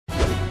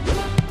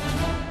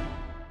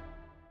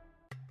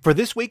For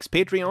this week's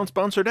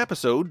Patreon-sponsored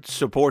episode,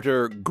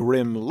 supporter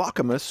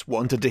GRIMLOCkimus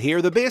wanted to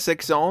hear the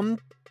basics on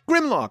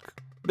GRIMLOCK.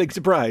 Big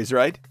surprise,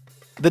 right?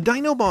 The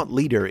Dinobot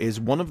leader is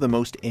one of the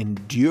most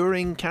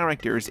enduring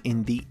characters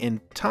in the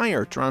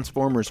entire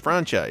Transformers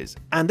franchise,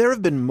 and there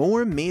have been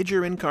more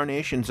major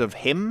incarnations of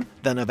him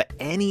than of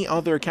any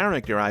other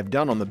character I've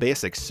done on the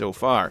basics so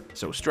far.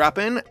 So strap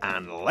in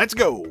and let's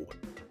go!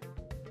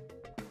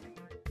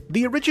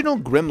 The original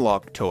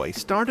GRIMLOCK toy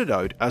started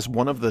out as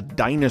one of the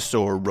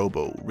Dinosaur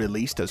Robo,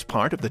 released as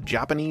part of the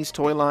Japanese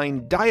toy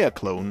line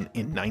Diaclone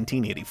in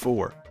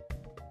 1984.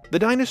 The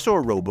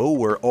Dinosaur Robo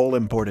were all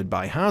imported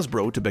by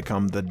Hasbro to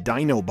become the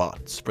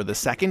Dinobots for the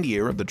second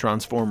year of the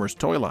Transformers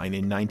toy line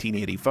in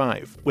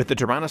 1985, with the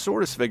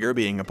Tyrannosaurus figure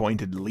being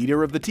appointed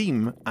leader of the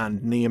team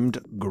and named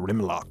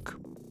GRIMLOCK.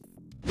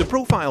 The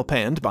profile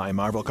penned by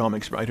Marvel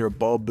Comics writer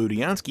Bob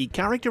Budiansky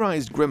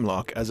characterized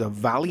GRIMLOCK as a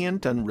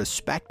valiant and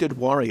respected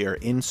warrior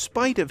in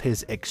spite of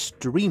his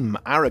extreme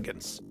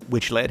arrogance,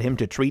 which led him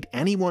to treat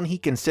anyone he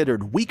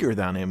considered weaker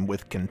than him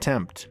with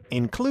contempt,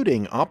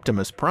 including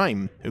Optimus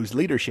Prime, whose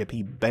leadership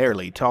he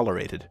barely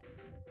tolerated.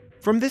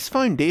 From this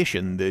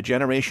foundation, the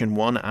Generation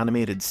 1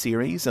 animated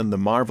series and the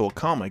Marvel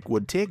comic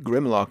would take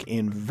GRIMLOCK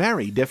in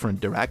very different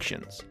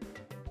directions.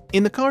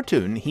 In the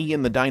cartoon, he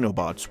and the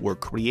Dinobots were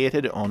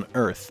created on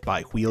Earth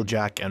by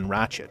Wheeljack and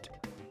Ratchet.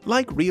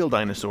 Like real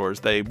dinosaurs,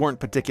 they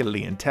weren't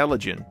particularly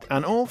intelligent,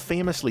 and all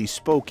famously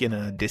spoke in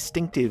a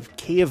distinctive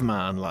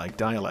caveman-like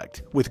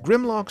dialect, with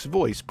GRIMLOCK's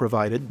voice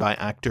provided by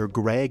actor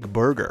Greg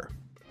Berger.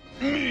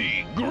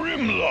 Me,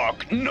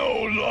 GRIMLOCK, no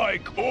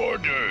like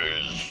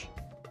orders.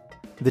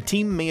 The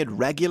team made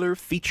regular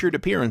featured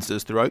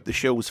appearances throughout the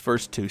show's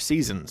first 2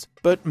 seasons,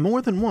 but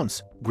more than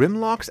once,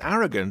 GRIMLOCK's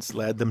arrogance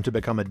led them to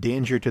become a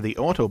danger to the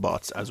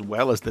Autobots as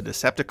well as the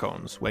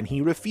Decepticons when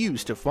he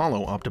refused to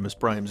follow Optimus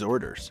Prime's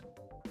orders.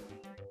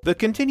 The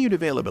continued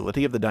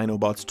availability of the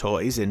Dinobots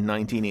toys in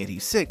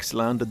 1986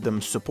 landed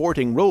them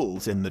supporting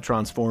roles in the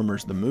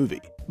Transformers the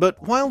movie,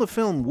 but while the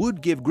film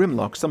would give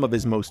GRIMLOCK some of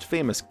his most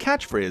famous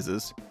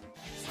catchphrases,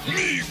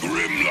 Me,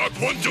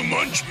 GRIMLOCK, want to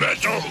munch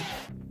metal.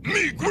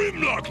 Me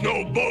GRIMLOCK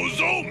no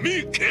bozo,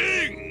 me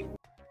king!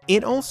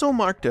 It also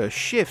marked a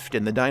shift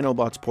in the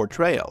Dinobots'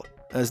 portrayal,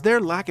 as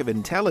their lack of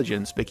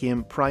intelligence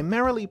became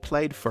primarily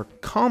played for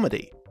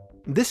comedy.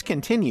 This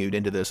continued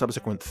into the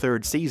subsequent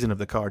 3rd season of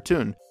the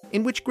cartoon,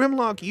 in which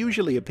GRIMLOCK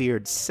usually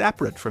appeared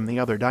separate from the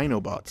other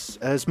Dinobots,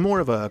 as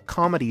more of a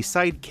comedy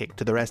sidekick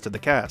to the rest of the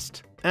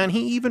cast. And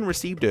he even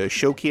received a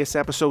showcase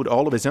episode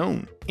all of his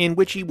own, in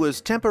which he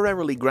was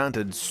temporarily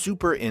granted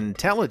super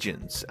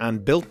intelligence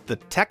and built the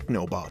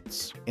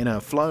Technobots, in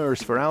a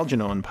Flowers for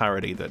Algernon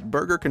parody that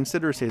Berger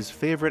considers his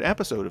favourite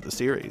episode of the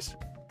series.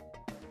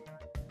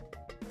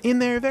 In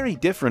their very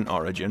different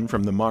origin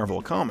from the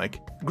Marvel comic,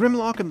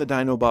 GRIMLOCK and the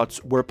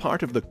Dinobots were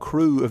part of the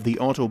crew of the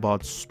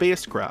Autobots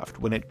spacecraft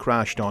when it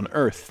crashed on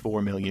Earth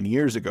 4 million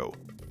years ago.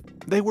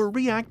 They were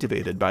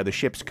reactivated by the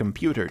ship's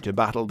computer to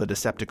battle the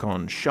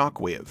Decepticon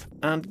Shockwave,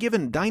 and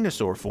given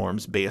dinosaur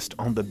forms based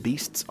on the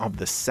beasts of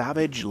the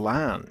Savage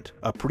Land,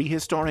 a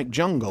prehistoric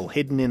jungle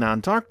hidden in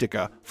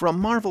Antarctica from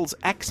Marvel's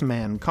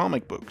X-Men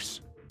comic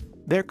books.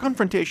 Their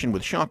confrontation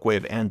with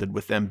Shockwave ended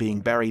with them being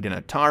buried in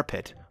a tar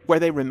pit, where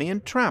they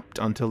remained trapped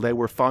until they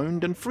were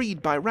found and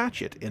freed by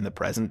Ratchet in the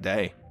present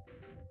day.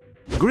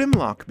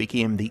 GRIMLOCK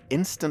became the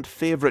instant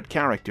favourite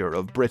character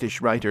of British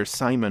writer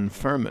Simon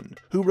Furman,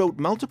 who wrote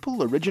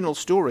multiple original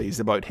stories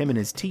about him and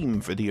his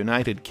team for the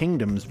United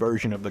Kingdom's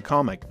version of the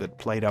comic that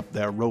played up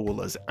their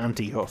role as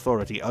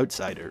anti-authority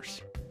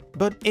outsiders.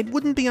 But it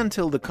wouldn't be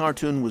until the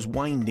cartoon was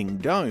winding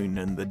down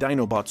and the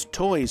Dinobots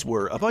toys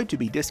were about to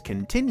be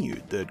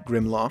discontinued that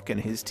GRIMLOCK and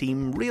his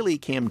team really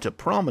came to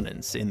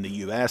prominence in the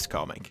US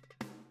comic.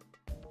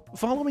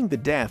 Following the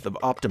death of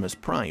Optimus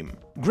Prime,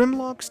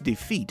 GRIMLOCK's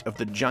defeat of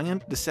the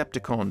giant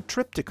Decepticon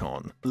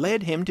Trypticon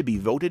led him to be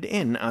voted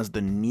in as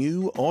the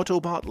new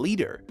Autobot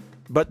leader,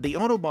 but the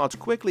Autobots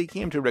quickly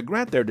came to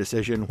regret their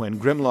decision when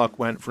GRIMLOCK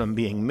went from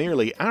being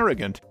merely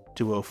arrogant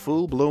to a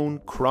full-blown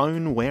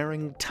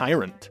crown-wearing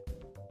tyrant.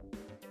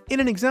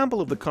 In an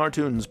example of the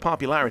cartoon's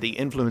popularity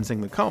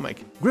influencing the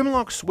comic,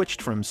 GRIMLOCK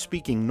switched from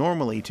speaking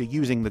normally to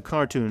using the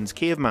cartoon's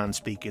caveman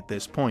speak at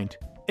this point,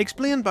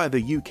 explained by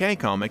the UK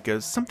comic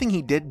as something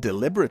he did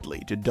deliberately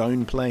to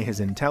downplay his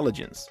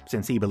intelligence,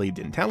 since he believed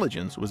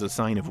intelligence was a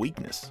sign of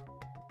weakness.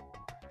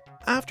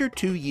 After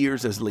 2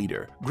 years as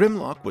leader,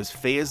 GRIMLOCK was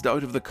phased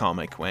out of the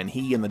comic when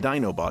he and the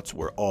Dinobots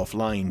were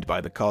offlined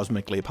by the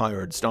cosmically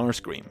powered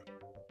Starscream.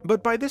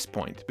 But by this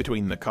point,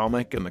 between the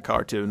comic and the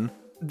cartoon,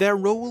 their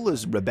role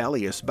as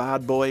rebellious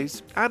bad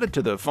boys, added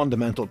to the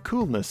fundamental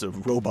coolness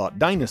of robot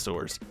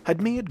dinosaurs, had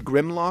made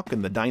GRIMLOCK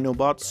and the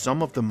Dinobots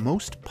some of the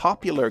most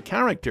popular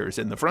characters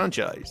in the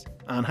franchise,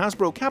 and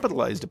Hasbro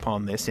capitalized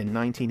upon this in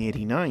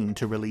 1989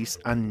 to release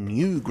a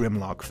new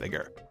GRIMLOCK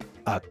figure.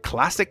 A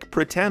classic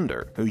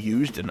pretender who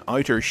used an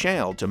outer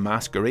shell to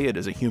masquerade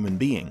as a human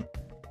being.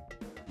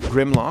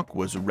 GRIMLOCK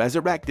was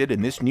resurrected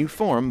in this new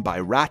form by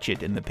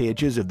Ratchet in the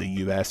pages of the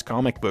US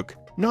comic book,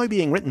 now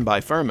being written by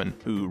Furman,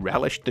 who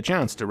relished the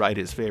chance to write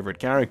his favourite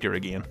character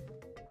again.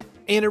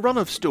 In a run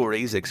of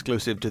stories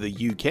exclusive to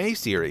the UK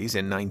series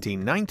in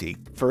 1990,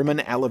 Furman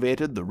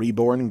elevated the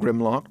reborn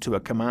Grimlock to a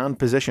command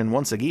position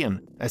once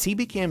again, as he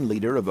became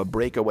leader of a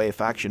breakaway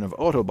faction of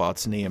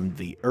Autobots named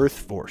the Earth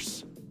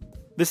Force.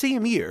 The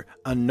same year,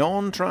 a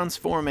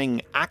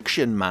non-transforming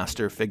Action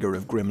Master figure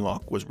of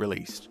Grimlock was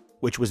released,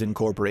 which was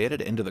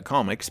incorporated into the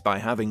comics by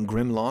having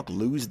Grimlock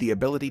lose the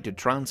ability to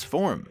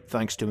transform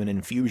thanks to an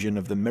infusion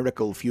of the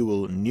miracle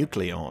fuel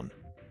Nucleon.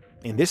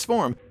 In this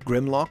form,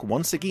 Grimlock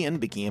once again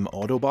became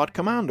Autobot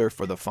commander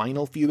for the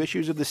final few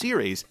issues of the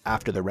series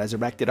after the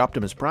resurrected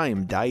Optimus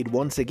Prime died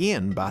once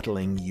again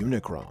battling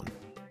Unicron.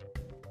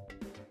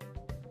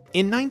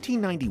 In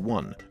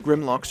 1991,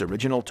 Grimlock's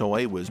original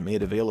toy was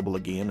made available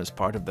again as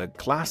part of the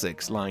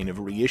Classics line of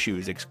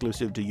reissues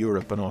exclusive to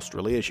Europe and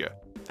Australasia,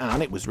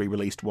 and it was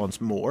re-released once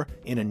more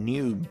in a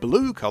new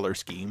blue color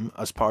scheme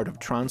as part of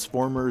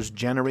Transformers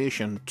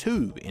Generation 2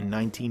 in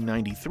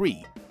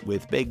 1993,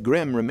 with Big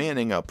Grim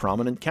remaining a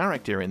prominent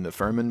character in the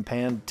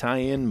Furman-penned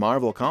tie-in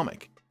Marvel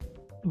comic.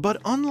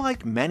 But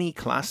unlike many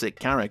classic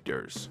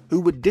characters,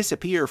 who would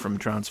disappear from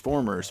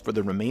Transformers for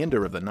the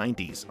remainder of the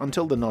 90s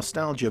until the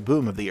nostalgia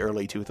boom of the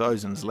early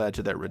 2000s led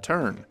to their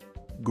return,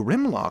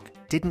 Grimlock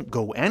didn't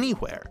go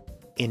anywhere.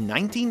 In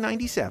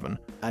 1997,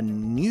 a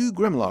new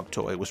Grimlock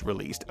toy was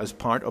released as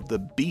part of the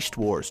Beast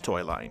Wars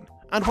toy line.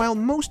 And while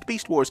most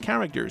Beast Wars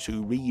characters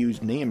who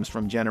reused names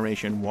from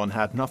Generation 1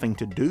 had nothing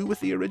to do with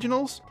the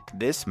originals,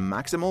 this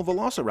Maximal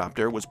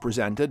Velociraptor was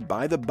presented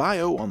by the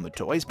bio on the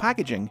toy's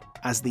packaging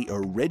as the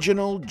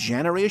original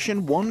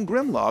Generation 1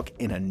 Grimlock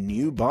in a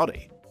new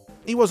body.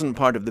 He wasn't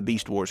part of the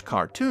Beast Wars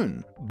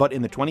cartoon, but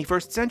in the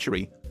 21st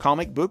century,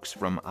 comic books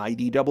from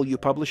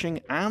IDW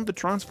Publishing and the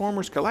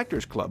Transformers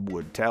Collectors Club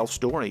would tell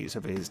stories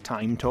of his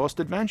time-tossed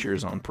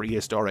adventures on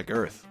prehistoric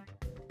Earth.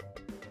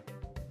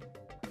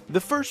 The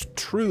first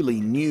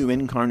truly new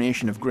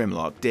incarnation of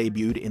Grimlock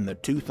debuted in the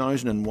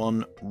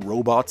 2001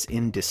 Robots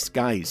in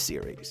Disguise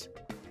series.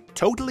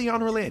 Totally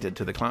unrelated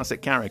to the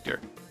classic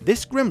character,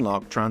 this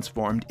Grimlock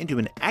transformed into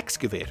an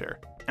excavator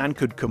and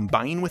could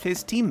combine with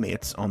his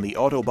teammates on the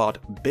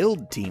Autobot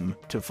Build team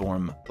to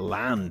form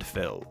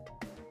Landfill.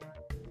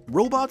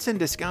 Robots in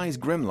Disguise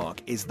Grimlock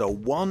is the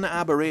one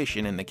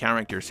aberration in the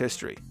character's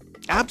history.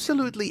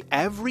 Absolutely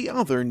every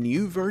other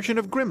new version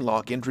of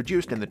Grimlock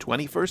introduced in the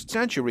 21st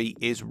century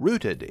is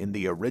rooted in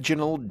the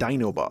original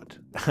Dinobot,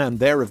 and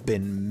there have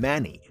been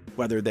many,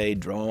 whether they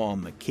draw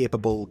on the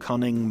capable,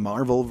 cunning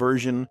Marvel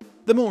version,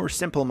 the more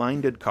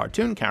simple-minded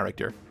cartoon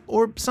character,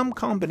 or some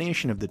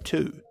combination of the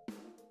two.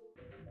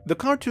 The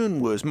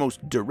cartoon was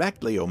most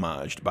directly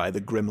homaged by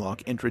the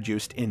Grimlock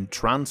introduced in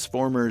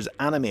Transformers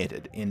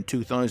Animated in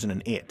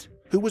 2008,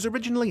 who was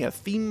originally a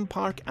theme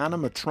park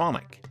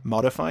animatronic,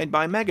 modified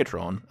by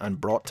Megatron and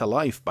brought to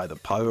life by the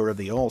power of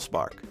the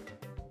Allspark.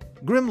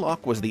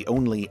 Grimlock was the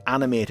only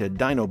animated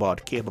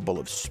Dinobot capable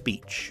of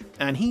speech,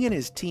 and he and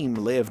his team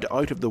lived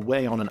out of the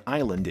way on an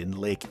island in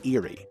Lake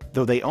Erie,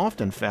 though they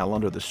often fell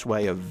under the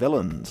sway of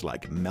villains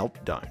like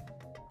Meltdown.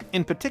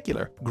 In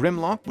particular,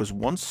 Grimlock was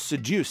once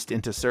seduced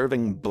into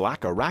serving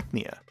Black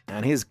Arachnia,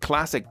 and his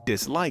classic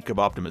dislike of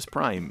Optimus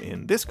Prime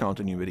in this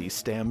continuity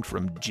stemmed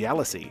from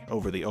jealousy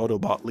over the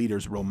Autobot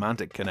leader's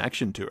romantic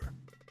connection to her.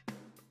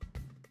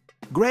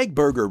 Greg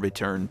Berger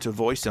returned to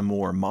voice a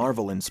more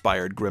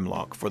Marvel-inspired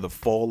Grimlock for the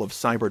Fall of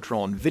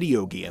Cybertron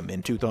video game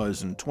in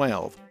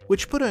 2012,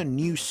 which put a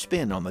new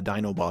spin on the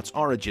Dinobots'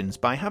 origins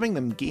by having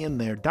them gain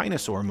their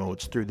dinosaur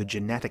modes through the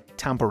genetic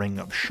tampering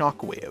of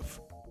Shockwave.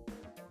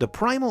 The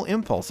primal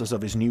impulses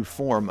of his new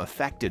form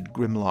affected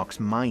Grimlock's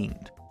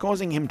mind,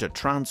 causing him to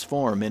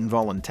transform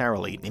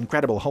involuntarily,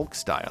 Incredible Hulk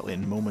style,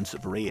 in moments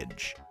of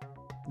rage.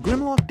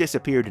 Grimlock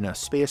disappeared in a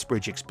space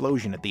bridge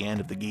explosion at the end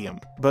of the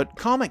game, but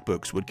comic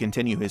books would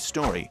continue his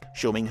story,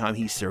 showing how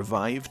he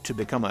survived to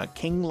become a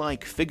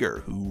king-like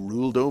figure who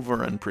ruled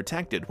over and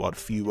protected what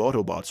few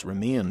Autobots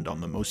remained on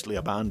the mostly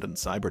abandoned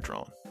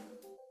Cybertron.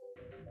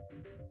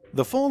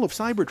 The Fall of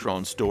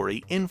Cybertron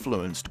story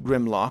influenced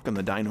Grimlock and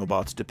the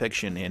Dinobots'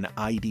 depiction in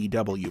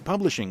IDW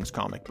Publishing's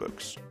comic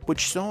books,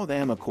 which saw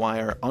them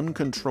acquire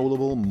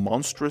uncontrollable,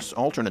 monstrous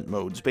alternate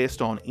modes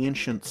based on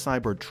ancient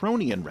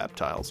Cybertronian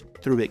reptiles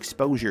through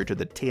exposure to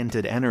the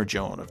tainted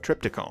energon of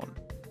Trypticon.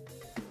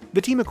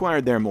 The team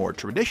acquired their more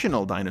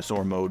traditional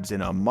dinosaur modes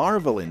in a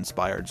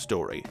Marvel-inspired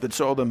story that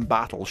saw them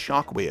battle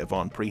Shockwave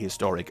on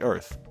prehistoric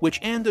Earth, which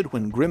ended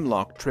when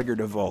Grimlock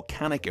triggered a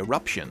volcanic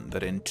eruption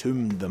that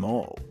entombed them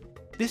all.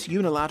 This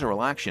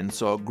unilateral action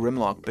saw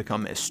Grimlock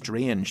become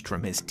estranged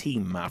from his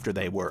team after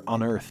they were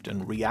unearthed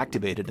and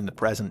reactivated in the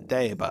present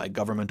day by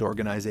government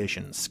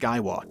organization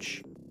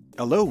Skywatch.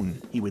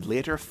 Alone, he would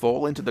later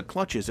fall into the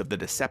clutches of the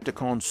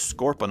Decepticon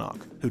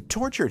Scorponok, who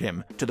tortured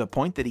him to the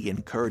point that he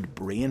incurred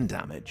brain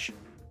damage.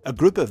 A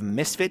group of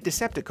misfit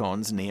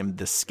Decepticons named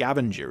the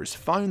Scavengers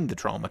found the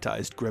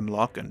traumatized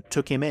Grimlock and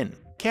took him in,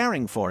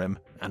 caring for him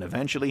and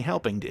eventually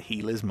helping to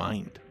heal his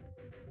mind.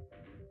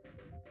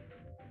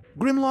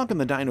 Grimlock and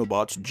the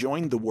Dinobots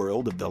joined the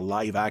world of the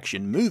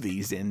live-action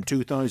movies in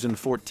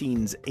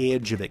 2014's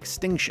Age of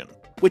Extinction,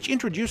 which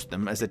introduced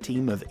them as a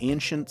team of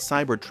ancient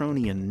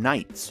Cybertronian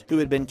knights who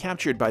had been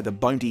captured by the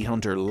bounty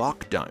hunter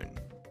Lockdown.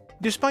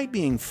 Despite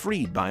being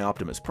freed by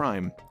Optimus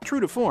Prime, true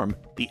to form,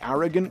 the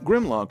arrogant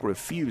Grimlock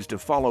refused to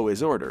follow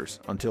his orders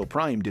until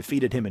Prime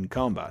defeated him in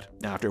combat,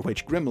 after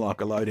which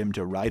Grimlock allowed him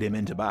to ride him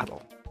into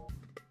battle.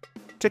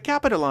 To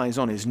capitalize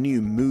on his new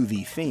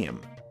movie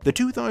fame, the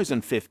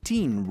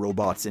 2015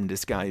 Robots in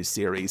Disguise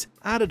series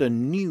added a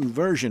new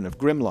version of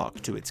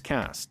Grimlock to its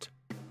cast.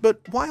 But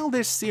while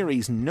this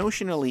series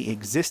notionally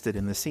existed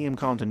in the same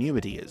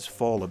continuity as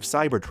Fall of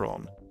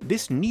Cybertron,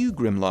 this new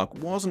Grimlock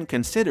wasn't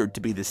considered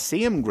to be the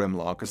same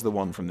Grimlock as the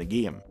one from the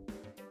game.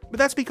 But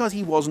that's because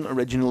he wasn't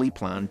originally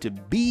planned to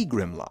be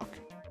Grimlock.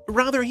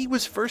 Rather, he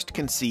was first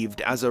conceived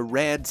as a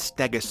red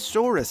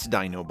Stegosaurus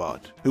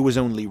Dinobot, who was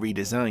only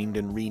redesigned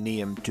and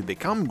renamed to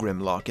become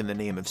Grimlock in the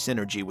name of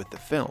synergy with the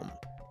film.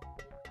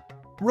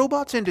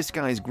 Robots in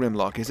Disguise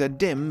Grimlock is a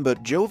dim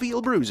but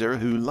jovial bruiser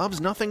who loves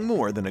nothing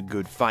more than a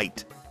good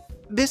fight.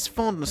 This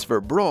fondness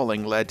for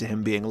brawling led to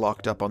him being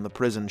locked up on the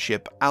prison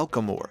ship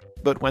Alcamore,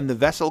 but when the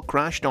vessel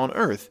crashed on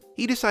Earth,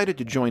 he decided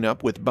to join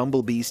up with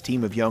Bumblebee's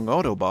team of young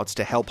Autobots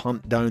to help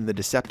hunt down the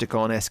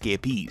Decepticon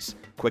escapees,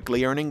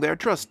 quickly earning their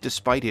trust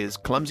despite his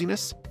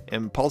clumsiness,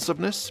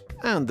 impulsiveness,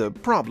 and the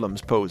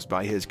problems posed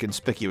by his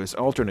conspicuous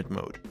alternate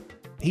mode.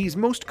 He's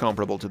most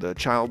comparable to the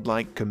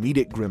childlike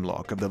comedic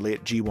Grimlock of the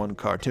late G1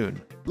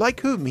 cartoon, like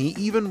whom he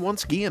even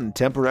once gained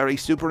temporary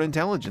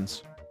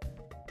superintelligence.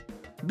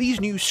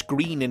 These new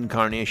screen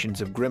incarnations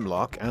of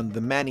Grimlock, and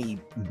the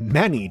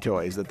many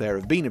toys that there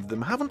have been of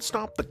them, haven't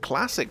stopped the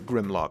classic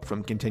Grimlock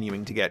from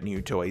continuing to get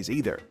new toys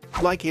either,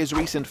 like his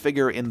recent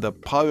figure in the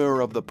Power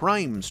of the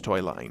Primes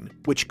toy line,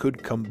 which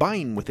could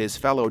combine with his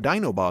fellow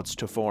Dinobots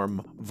to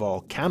form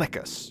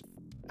Volcanicus,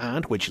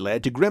 and which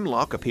led to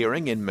Grimlock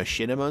appearing in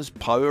Machinima's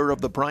Power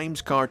of the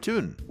Primes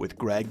cartoon, with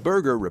Greg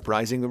Berger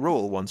reprising the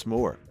role once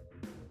more.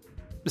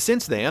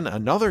 Since then,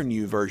 another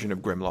new version of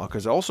Grimlock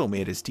has also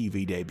made his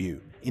TV debut,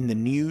 in the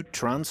new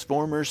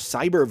Transformers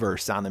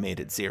Cyberverse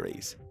animated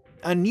series.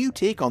 A new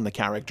take on the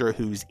character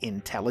who's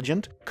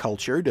intelligent,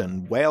 cultured,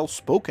 and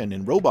well-spoken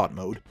in robot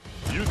mode.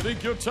 You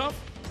think you're tough?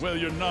 Well,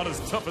 you're not as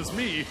tough as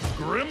me,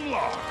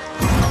 Grimlock!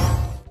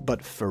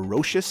 But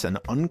ferocious and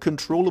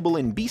uncontrollable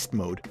in beast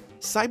mode,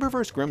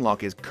 Cyberverse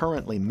Grimlock is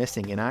currently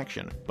missing in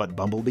action, but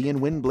Bumblebee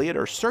and Windblade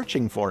are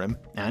searching for him,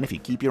 and if you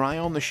keep your eye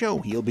on the show,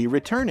 he'll be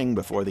returning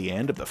before the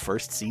end of the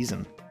first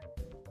season.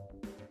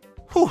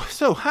 Whew,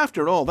 so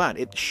after all that,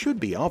 it should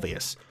be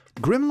obvious.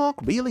 Grimlock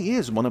really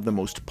is one of the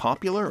most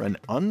popular and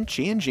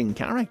unchanging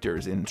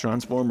characters in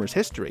Transformers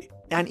history,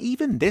 and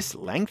even this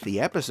lengthy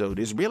episode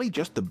is really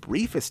just the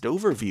briefest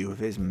overview of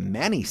his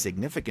many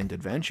significant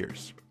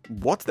adventures.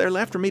 What's there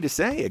left for me to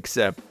say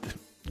except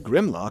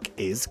Grimlock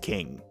is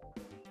king.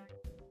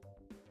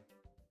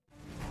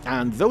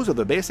 And those are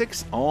the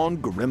basics on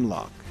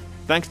Grimlock.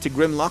 Thanks to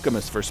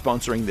Grimlockimus for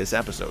sponsoring this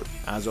episode.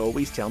 As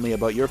always, tell me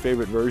about your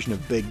favorite version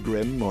of Big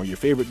Grim or your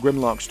favorite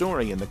Grimlock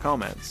story in the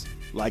comments.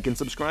 Like and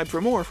subscribe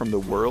for more from the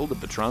world of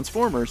the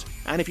Transformers,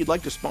 and if you'd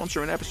like to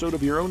sponsor an episode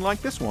of your own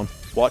like this one,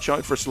 watch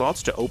out for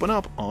slots to open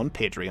up on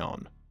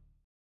Patreon.